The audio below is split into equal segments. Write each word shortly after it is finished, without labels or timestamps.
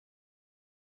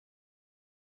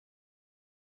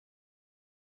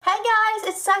guys,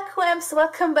 it's Sakuems.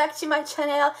 Welcome back to my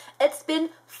channel. It's been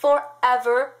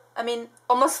forever. I mean,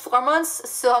 almost 4 months,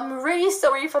 so I'm really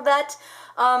sorry for that.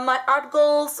 My art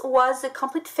goals was a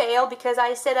complete fail because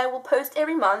I said I will post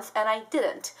every month and I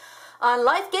didn't.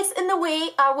 Life gets in the way.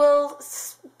 I will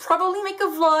probably make a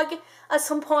vlog at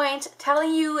some point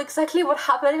telling you exactly what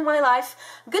happened in my life.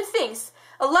 Good things,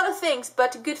 a lot of things,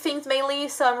 but good things mainly,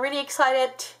 so I'm really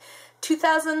excited.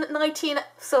 2019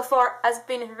 so far has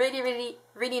been really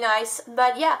nice.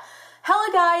 But yeah,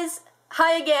 hello guys,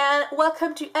 hi again,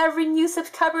 welcome to every new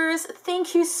subscribers.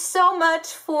 Thank you so much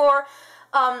for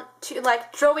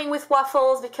drawing with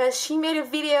waffles, because she made a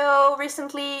video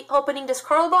recently opening the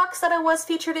scroll box that I was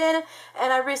featured in,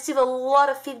 and I received a lot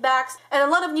of feedbacks and a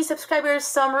lot of new subscribers,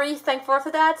 so I'm really thankful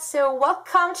for that. So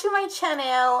welcome to my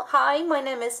channel. Hi, my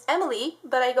name is Emily,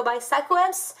 but I go by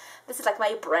Sakuems. This is like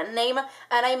my brand name,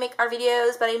 and I make art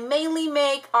videos, but I mainly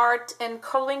make art and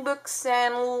coloring books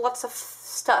and lots of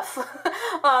stuff.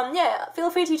 Yeah, feel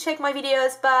free to check my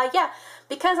videos, but yeah,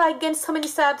 because I gained so many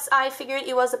subs, I figured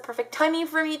it was the perfect timing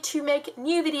for me to make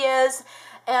new videos.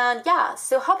 And yeah,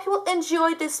 so hope you will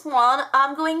enjoy this one.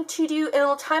 I'm going to do a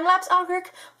little time-lapse artwork,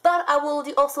 but I will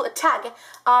do also a tag.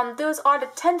 Those are the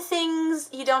 10 things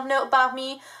you don't know about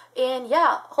me. And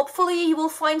yeah, hopefully you will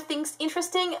find things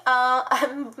interesting.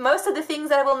 Most of the things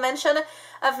that I will mention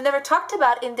I've never talked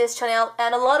about in this channel,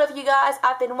 and a lot of you guys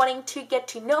have been wanting to get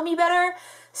to know me better.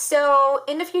 So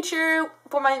in the future,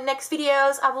 for my next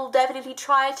videos, I will definitely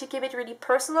try to keep it really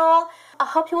personal. I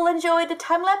hope you will enjoy the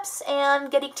time-lapse and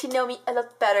getting to know me a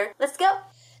lot better. Let's go!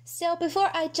 So before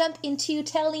I jump into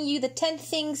telling you the 10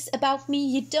 things about me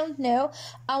you don't know,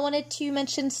 I wanted to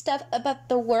mention stuff about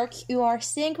the work you are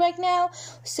seeing right now.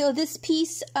 So this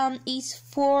piece is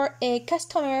for a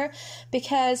customer,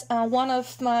 because one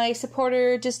of my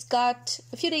supporters just got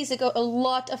a few days ago a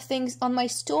lot of things on my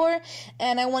store,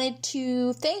 and I wanted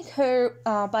to thank her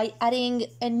by adding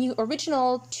a new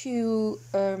original to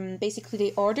basically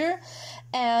the order.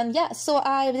 And yeah, so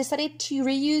I decided to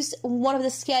reuse one of the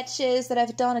sketches that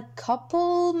I've done a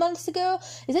couple months ago.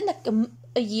 Is it like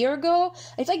a year ago?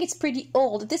 I think it's pretty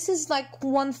old. This is like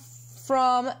one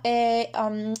from a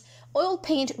oil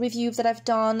paint review that I've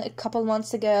done a couple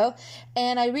months ago,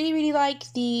 and I really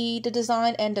like the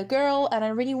design and the girl, and I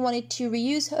really wanted to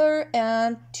reuse her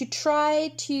and to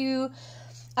try to,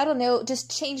 I don't know,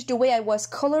 just change the way I was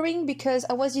coloring, because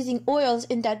I was using oils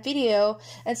in that video,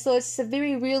 and so it's a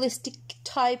very realistic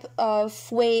type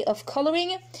of way of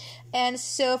coloring. And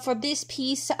so for this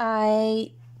piece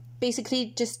I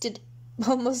basically just did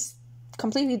almost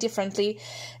completely differently.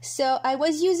 So I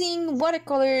was using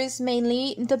watercolors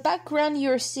mainly. The background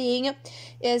you're seeing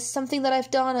is something that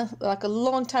I've done like a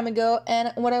long time ago,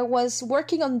 and when I was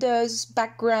working on those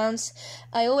backgrounds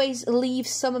I always leave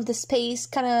some of the space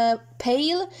kind of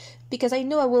pale, because I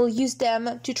know I will use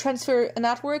them to transfer an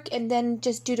artwork and then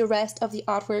just do the rest of the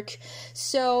artwork.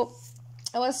 So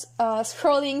I was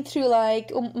scrolling through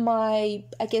like my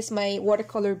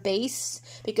watercolor base,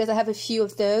 because I have a few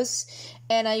of those,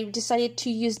 and I decided to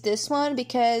use this one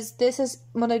because this is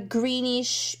one of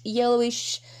greenish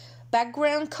yellowish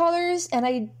background colors, and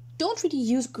I don't really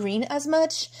use green as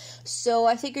much, so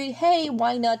I figured, hey,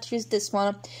 why not use this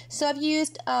one? So I've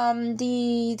used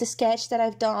the sketch that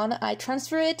I've done, I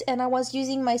transfer it, and I was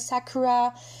using my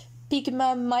Sakura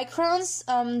Pigma microns.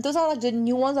 Those are like the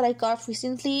new ones that I got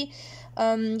recently.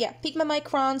 Yeah, Pigma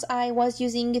microns. I was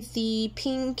using the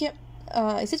pink,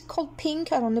 is it called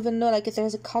pink? I don't even know, like if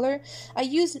there's a color. I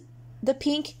use the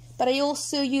pink, but I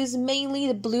also use mainly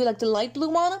the blue, like the light blue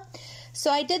one. So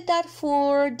I did that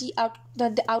for the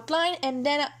outline, and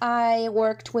then I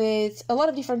worked with a lot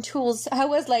of different tools. I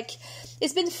was like,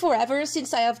 it's been forever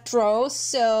since I have drawn,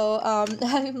 so I'm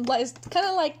kind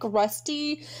of like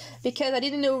rusty, because I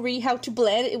didn't know really how to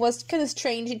blend. It was kind of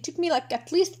strange. It took me like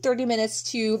at least 30 minutes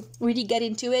to really get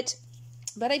into it.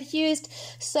 But I've used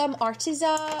some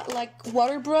Arteza, like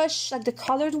water brush, like the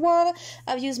colored one.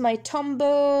 I've used my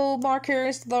Tombow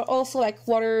markers, but also like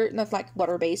not like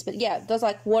water based, but yeah, those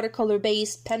like watercolor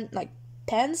based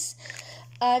pens.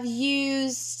 I've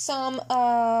used some,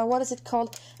 what is it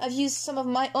called? I've used some of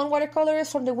my own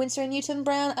watercolors from the Winsor & Newton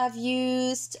brand. I've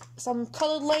used some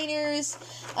colored liners.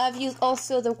 I've used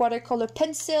also the watercolor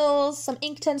pencils, some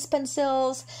Inktense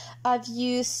pencils. I've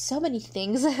used so many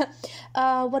things.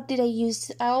 What did I use?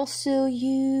 I also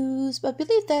used, I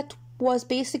believe that was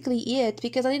basically it,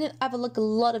 because I didn't have a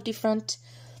lot of different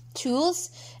tools,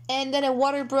 and then a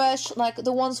water brush, like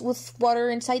the ones with water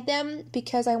inside them,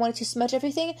 because I wanted to smudge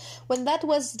everything. When that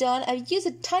was done, I used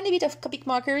a tiny bit of copic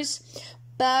markers,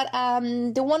 but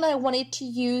the one I wanted to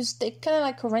use, they kind of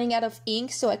like running out of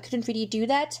ink, so I couldn't really do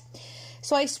that.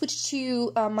 So I switched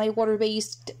to my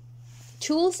water-based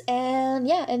tools, and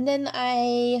yeah, and then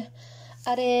I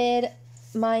added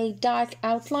my dark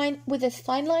outline with a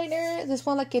fine liner. This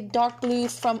one like a dark blue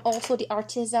from also the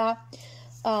Arteza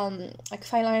like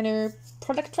fine liner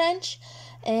product range.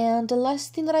 And the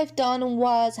last thing that I've done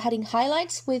was adding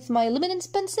highlights with my luminance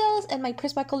pencils and my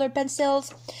Prismacolor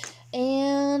pencils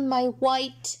and my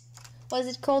white, what is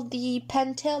it called, the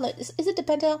Pentel, is it the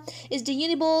Pentel? It's the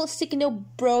Uniball Sticky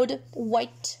Note Broad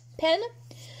white pen.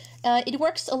 It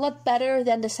works a lot better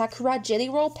than the Sakura Jelly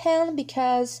Roll pen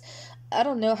because I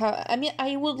don't know how, I mean,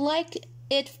 I would like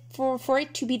it for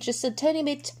it to be just a tiny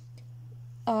bit,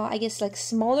 I guess like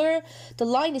smaller. The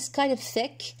line is kind of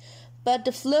thick, but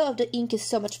the flow of the ink is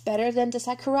so much better than the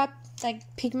Sakura like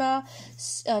Pigma,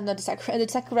 not the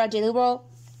Sakura Jelly Roll.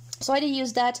 So I did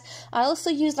use that. I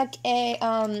also use like a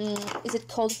is it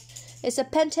called? It's a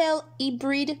Pentel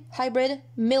hybrid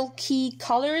milky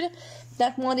colored.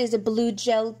 That one is a blue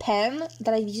gel pen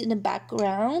that I use in the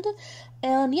background.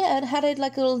 And yeah, it had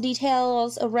like little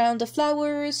details around the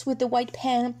flowers with the white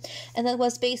pen, and that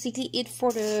was basically it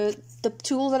for the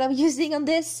tool that I'm using on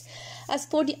this. As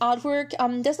for the artwork,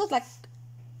 there's not like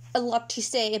a lot to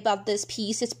say about this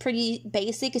piece. It's pretty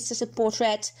basic. It's just a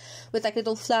portrait with like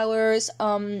little flowers.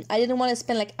 I didn't want to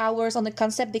spend like hours on the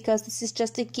concept because this is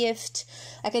just a gift,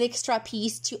 like an extra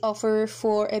piece to offer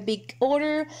for a big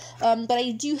order. But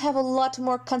I do have a lot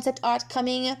more concept art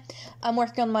coming. I'm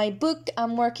working on my book.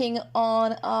 I'm working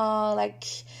on like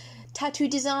tattoo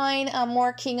design. I'm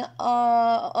working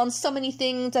on so many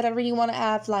things that I really want to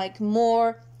have like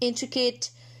more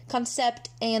intricate concept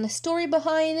and story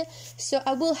behind. So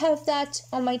I will have that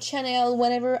on my channel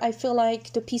whenever I feel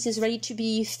like the piece is ready to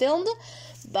be filmed.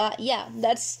 But yeah,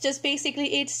 that's just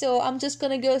basically it. So I'm just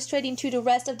gonna go straight into the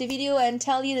rest of the video and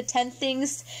tell you the 10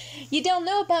 things you don't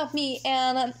know about me.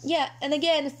 And yeah, and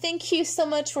again, thank you so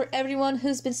much for everyone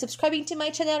who's been subscribing to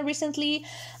my channel recently.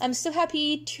 I'm so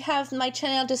happy to have my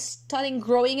channel just starting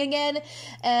growing again,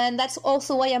 and that's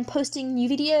also why I'm posting new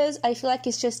videos. I feel like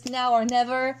it's just now or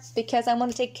never, because I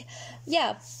want to take,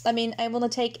 yeah, I mean, I want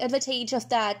to take advantage of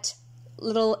that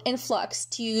little influx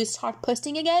to start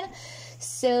posting again.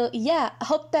 So yeah, I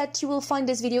hope that you will find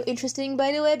this video interesting,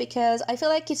 by the way, because I feel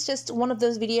like it's just one of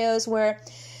those videos where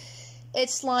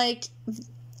it's like,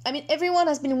 I mean, everyone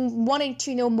has been wanting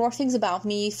to know more things about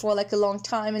me for like a long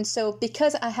time, and so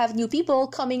because I have new people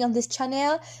coming on this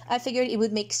channel, I figured it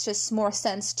would make just more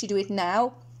sense to do it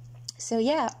now. So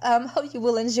yeah, hope you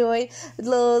will enjoy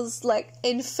those like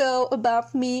info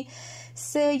about me.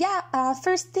 So yeah,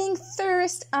 first thing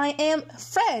first, I am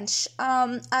French.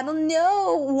 I don't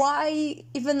know why,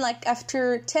 even like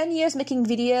after 10 years making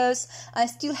videos, I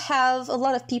still have a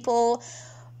lot of people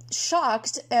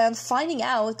shocked and finding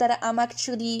out that I'm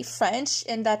actually French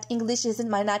and that English isn't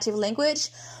my native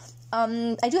language.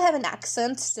 I do have an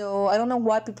accent, so I don't know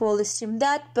why people assume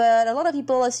that, but a lot of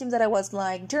people assume that I was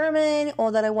like German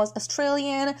or that I was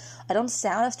Australian. I don't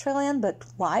sound Australian, but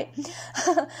why?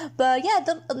 But yeah,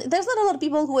 there's not a lot of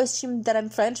people who assume that I'm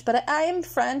French, but I am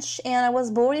French, and I was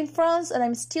born in France, and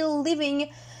I'm still living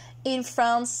in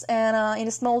France, and in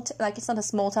a small, like, it's not a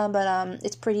small town, but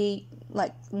it's pretty,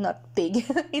 like, not big,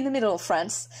 in the middle of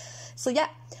France. So yeah.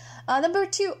 Number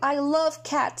 2, I love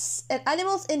cats and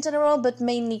animals in general, but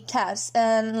mainly cats,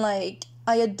 and like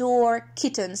I adore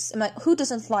kittens. I'm like, who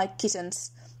doesn't like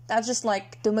kittens? That's just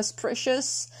like the most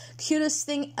precious, cutest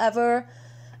thing ever.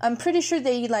 I'm pretty sure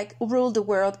they like rule the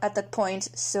world at that point.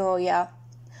 So yeah.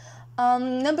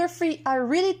 Number 3, I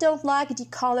really don't like the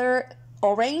color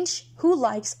orange. Who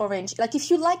likes orange? Like,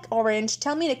 if you like orange,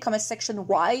 tell me in the comment section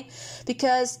why,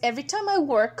 because every time I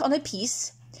work on a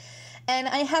piece and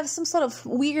I have some sort of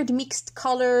weird mixed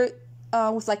color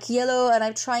with like yellow, and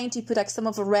I'm trying to put like some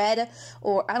of a red,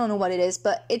 or I don't know what it is,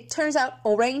 but it turns out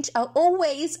orange, I'll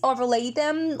always overlay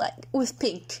them like with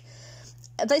pink.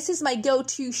 This is my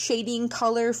go-to shading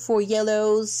color for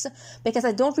yellows, because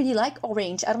I don't really like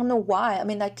orange. I don't know why. I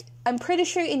mean, like, I'm pretty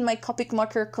sure in my Copic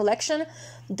marker collection,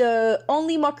 the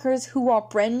only markers who are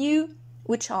brand new,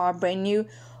 which are brand new,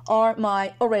 are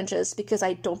my oranges, because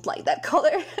I don't like that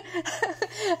color.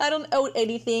 I don't own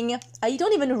anything. I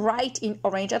don't even write in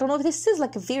orange. I don't know if this is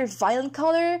like a very violent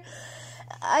color.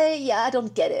 I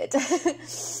don't get it.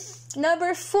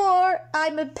 Number 4,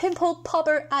 I'm a pimple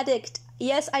popper addict.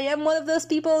 Yes, I am one of those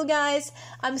people, guys.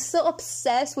 I'm so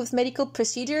obsessed with medical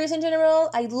procedures in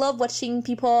general. I love watching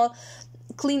people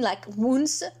clean like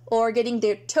wounds or getting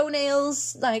their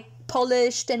toenails like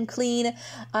polished and clean.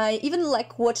 I even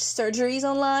like watch surgeries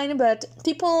online, but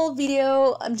people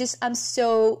video, I'm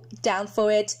so down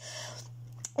for it.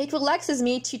 It relaxes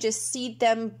me to just see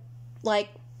them like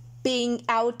being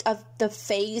out of the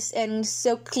face and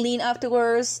so clean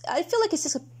afterwards. I feel like it's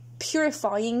just a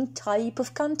purifying type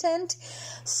of content.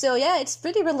 So yeah, it's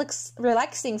pretty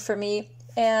relaxing for me.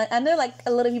 And I know like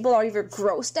a lot of people are either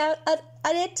grossed out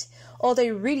at it or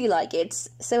they really like it.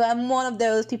 So I'm one of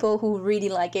those people who really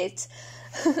like it.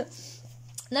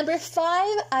 Number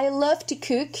 5, I love to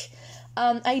cook.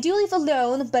 I do live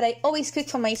alone, but I always cook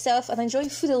for myself and I enjoy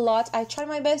food a lot. I try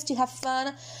my best to have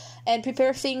fun and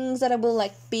prepare things that will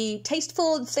like be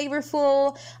tasteful and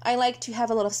flavorful. I like to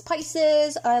have a lot of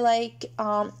spices. I like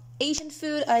Asian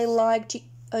food. I like to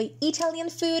Italian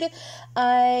food.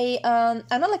 I'm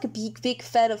not like a big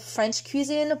fan of French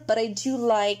cuisine, but I do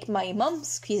like my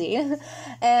mom's cuisine.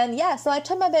 And yeah, so I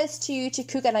try my best to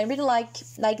cook, and I really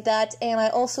like that. And I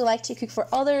also like to cook for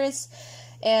others,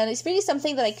 and it's really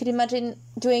something that I could imagine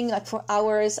doing like for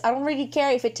hours. I don't really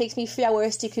care if it takes me 3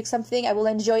 hours to cook something. I will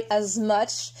enjoy it as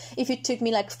much if it took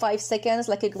me like 5 seconds,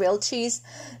 like a grilled cheese.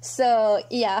 So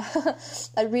yeah,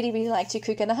 I really like to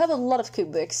cook, and I have a lot of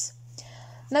cookbooks.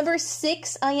 Number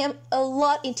 6, I am a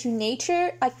lot into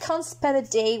nature. I can't spend a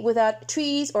day without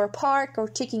trees or a park or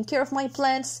taking care of my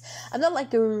plants. I'm not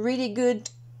like a really good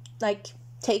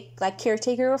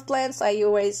caretaker of plants. I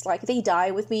always they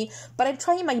die with me, but I'm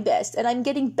trying my best and I'm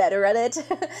getting better at it.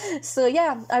 So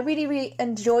yeah, I really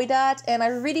enjoy that, and I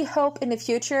really hope in the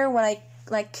future when I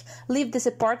leave this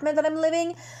apartment that I'm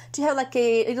living to have like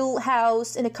a little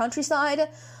house in the countryside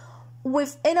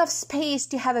with enough space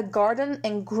to have a garden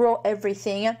and grow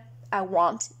everything I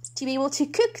want, to be able to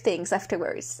cook things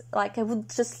afterwards. Like, I would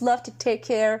just love to take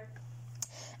care.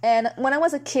 And when I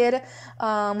was a kid, when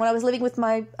I was living with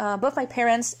my both my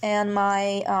parents and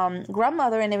my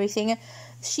grandmother and everything,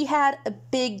 she had a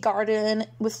big garden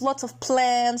with lots of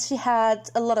plants. She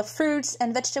had a lot of fruits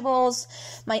and vegetables.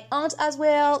 My aunt as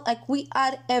well. Like, we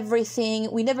had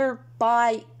everything. We never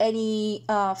buy any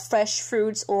fresh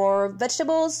fruits or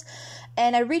vegetables.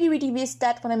 And I really missed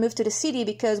that when I moved to the city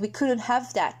because we couldn't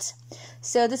have that.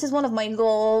 So this is one of my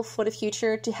goals for the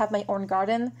future, to have my own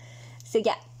garden. So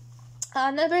yeah.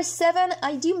 Number 7,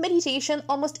 I do meditation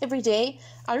almost every day.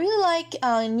 I really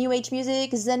like New Age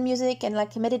music, Zen music, and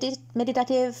like meditative,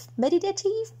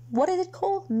 what is it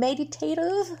called?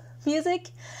 Meditative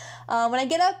music. When I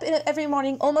get up every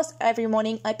morning, almost every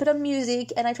morning, I put on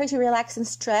music and I try to relax and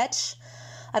stretch.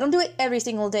 I don't do it every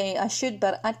single day. I should,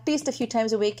 but at least a few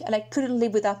times a week, and I couldn't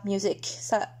live without music,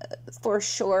 so, for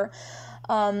sure.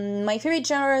 My favorite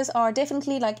genres are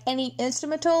definitely like any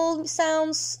instrumental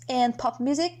sounds and pop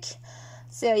music.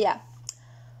 So yeah.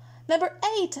 Number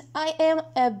 8, I am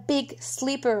a big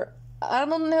sleeper. I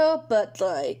don't know, but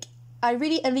like, I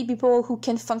really envy people who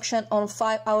can function on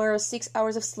 5 hours, 6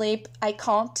 hours of sleep. I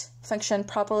can't function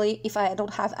properly if I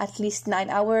don't have at least 9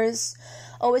 hours.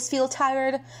 Always feel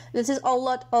tired. This is a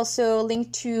lot also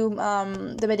linked to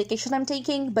the medication I'm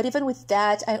taking, but even with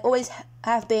that, I always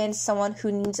have been someone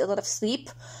who needs a lot of sleep.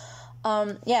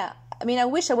 Yeah, I mean, I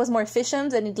wish I was more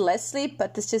efficient and need less sleep,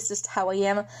 but this is just how I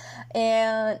am.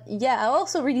 And yeah, I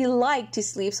also really like to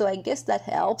sleep, so I guess that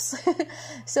helps.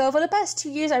 So for the past 2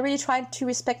 years, I really tried to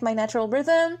respect my natural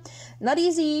rhythm. Not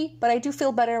easy, but I do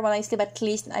feel better when I sleep at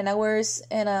least 9 hours.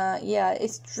 And yeah,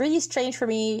 it's really strange for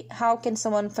me. How can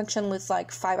someone function with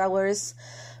like 5 hours?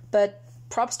 But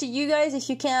props to you guys if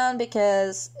you can,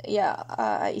 because yeah,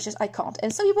 I can't.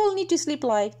 And some people need to sleep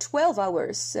like 12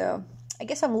 hours, so I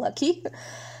guess I'm lucky.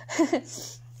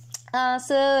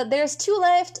 So there's 2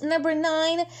 left. Number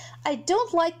 9, I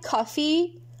don't like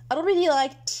coffee. I don't really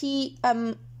like tea,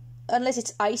 unless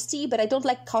it's iced tea, but I don't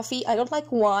like coffee. I don't like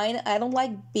wine. I don't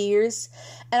like beers,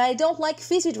 and I don't like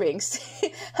fizzy drinks.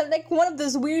 I'm like one of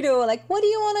those weirdo, like, what do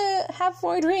you want to have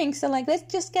for a drink? So I'm like, let's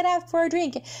just get out for a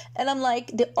drink. And I'm like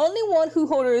the only one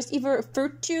who orders either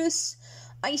fruit juice,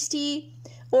 iced tea,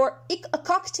 or a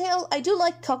cocktail. I do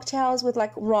like cocktails with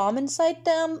like rum inside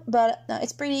them, but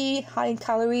it's pretty high in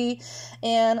calorie.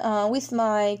 And with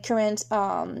my current,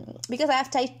 because I have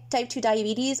type 2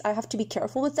 diabetes, I have to be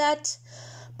careful with that.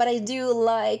 But I do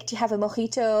like to have a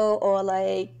mojito or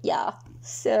like, yeah.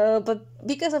 So, but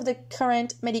because of the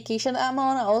current medication I'm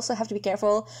on, I also have to be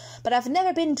careful. But I've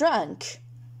never been drunk.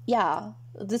 Yeah,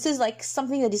 this is like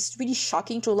something that is really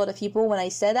shocking to a lot of people when I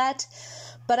say that.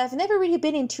 But I've never really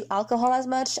been into alcohol as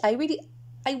much. I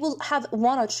will have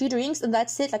 1 or 2 drinks and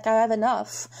that's it. Like, I have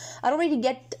enough. I don't really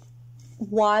get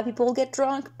why people get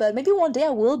drunk, but maybe one day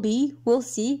I will be. We'll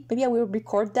see. Maybe I will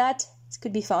record that. It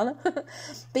could be fun. But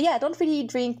yeah, I don't really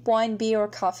drink wine, beer, or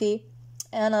coffee.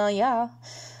 And yeah,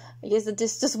 I guess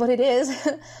that's just what it is.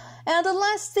 And the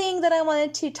last thing that I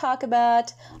wanted to talk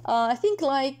about, I think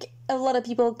like a lot of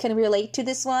people can relate to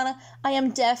this one. I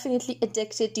am definitely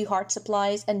addicted to art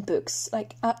supplies and books.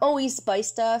 Like, I always buy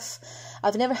stuff.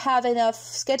 I've never had enough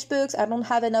sketchbooks. I don't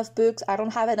have enough books. I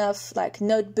don't have enough, like,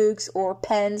 notebooks or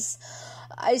pens.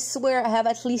 I swear I have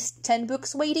at least 10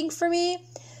 books waiting for me.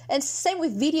 And same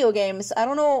with video games. I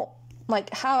don't know,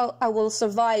 like, how I will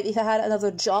survive if I had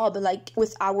another job, like,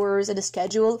 with hours and a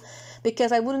schedule,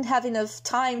 because I wouldn't have enough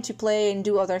time to play and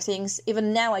do other things.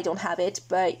 Even now I don't have it,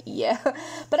 but yeah.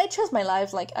 But I chose my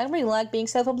life. Like, I really like being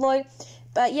self-employed.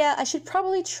 But yeah, I should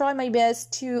probably try my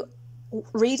best to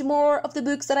read more of the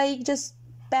books that I just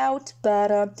bought.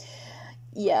 But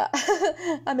yeah,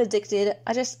 I'm addicted.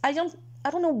 I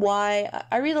don't know why.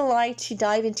 I really like to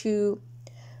dive into...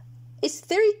 It's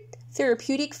very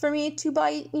therapeutic for me to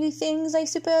buy new things, I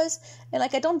suppose. And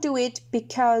like, I don't do it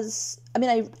because, I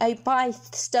mean, I buy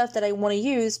stuff that I want to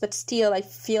use, but still I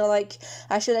feel like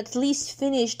I should at least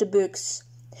finish the books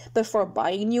before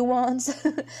buying new ones.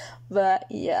 But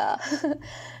yeah.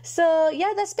 So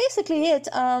yeah, that's basically it.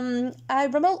 I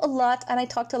rambled a lot and I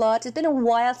talked a lot. It's been a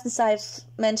while since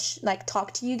I've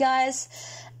talked to you guys,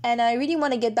 and I really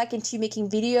want to get back into making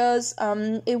videos.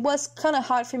 It was kind of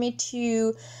hard for me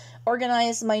to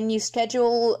organize my new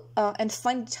schedule and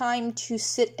find time to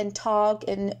sit and talk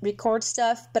and record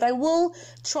stuff, but I will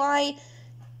try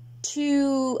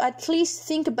to at least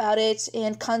think about it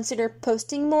and consider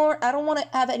posting more. I don't want to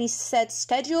have any set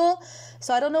schedule,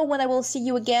 so I don't know when I will see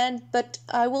you again, but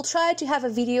I will try to have a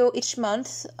video each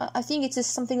month. I think it is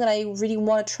something that I really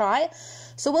want to try,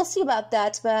 so we'll see about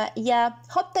that. But yeah,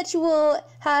 hope that you will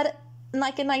had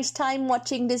like a nice time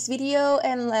watching this video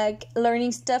and like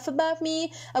learning stuff about me.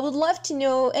 I would love to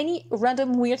know any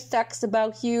random weird facts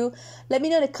about you. Let me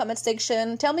know in the comment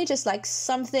section. Tell me just like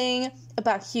something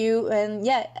about you, and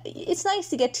yeah, it's nice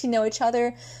to get to know each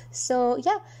other. So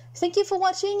yeah, thank you for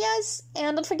watching, guys,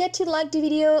 and don't forget to like the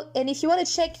video. And if you want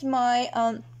to check my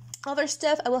other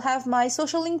stuff, I will have my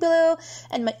social link below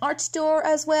and my art store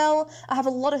as well. I have a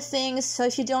lot of things, so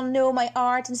if you don't know my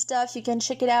art and stuff, you can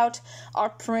check it out.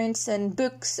 Art prints and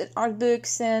books and art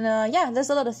books, and yeah,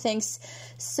 there's a lot of things.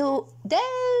 So then,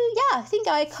 yeah, I think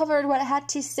I covered what I had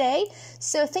to say.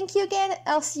 So thank you again.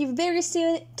 I'll see you very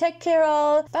soon. Take care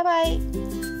all. Bye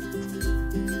bye.